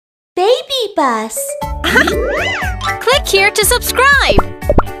Babybus. Click here to subscribe.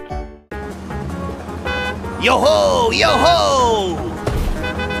 Yo-ho! Yo-ho!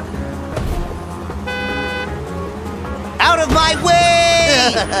 Out of my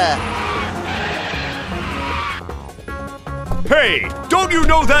way! Hey, don't you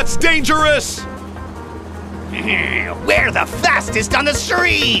know that's dangerous? We're the fastest on the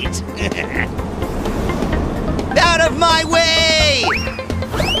street! Out of my way!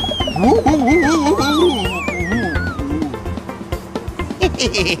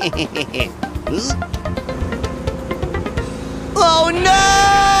 Oh no!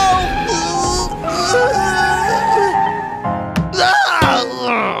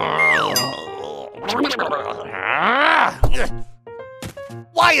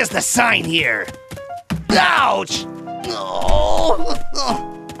 Why is the sign here? Ouch! Oh.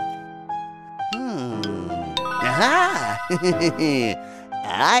 Aha!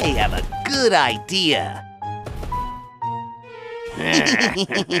 I have a good idea.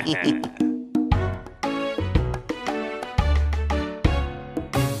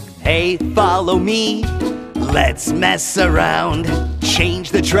 Hey, follow me. Let's mess around.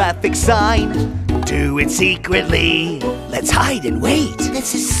 Change the traffic sign. Do it secretly. Let's hide and wait.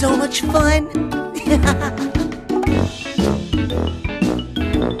 This is so much fun.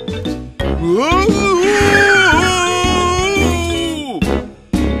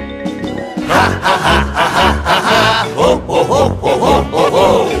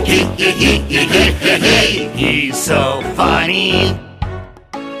 He's so funny.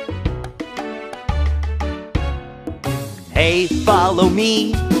 Hey, follow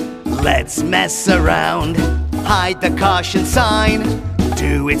me. Let's mess around. Hide the caution sign.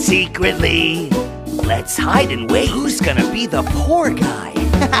 Do it secretly. Let's hide and wait. Who's gonna be the poor guy?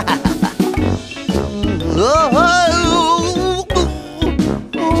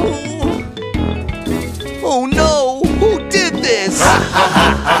 Oh no! Who did this?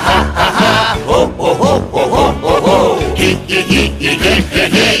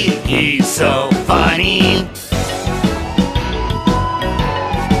 He's so funny.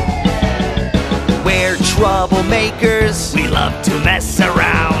 We're troublemakers. We love to mess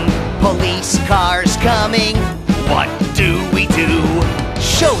around. Police cars coming. What do we do?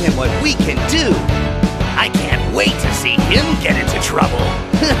 Show him what we can do. I can't wait to see him get into trouble.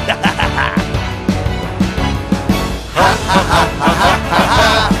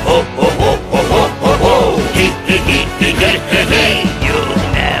 You'll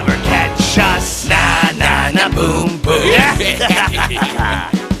never catch us. Na na na boom boom.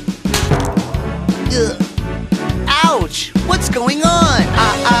 Ouch! What's going on?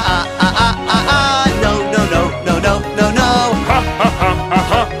 No, no, no, no, no, no, no. Ha ha ha ha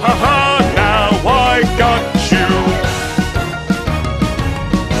ha ha ha! Now I got you.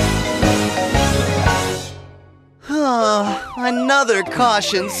 Another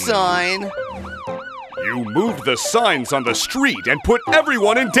caution sign. You moved the signs on the street and put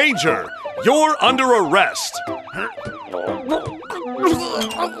everyone in danger. You're under arrest.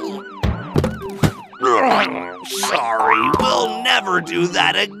 Sorry, we'll never do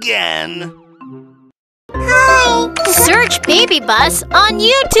that again. Search Babybus on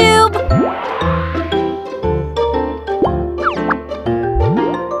YouTube.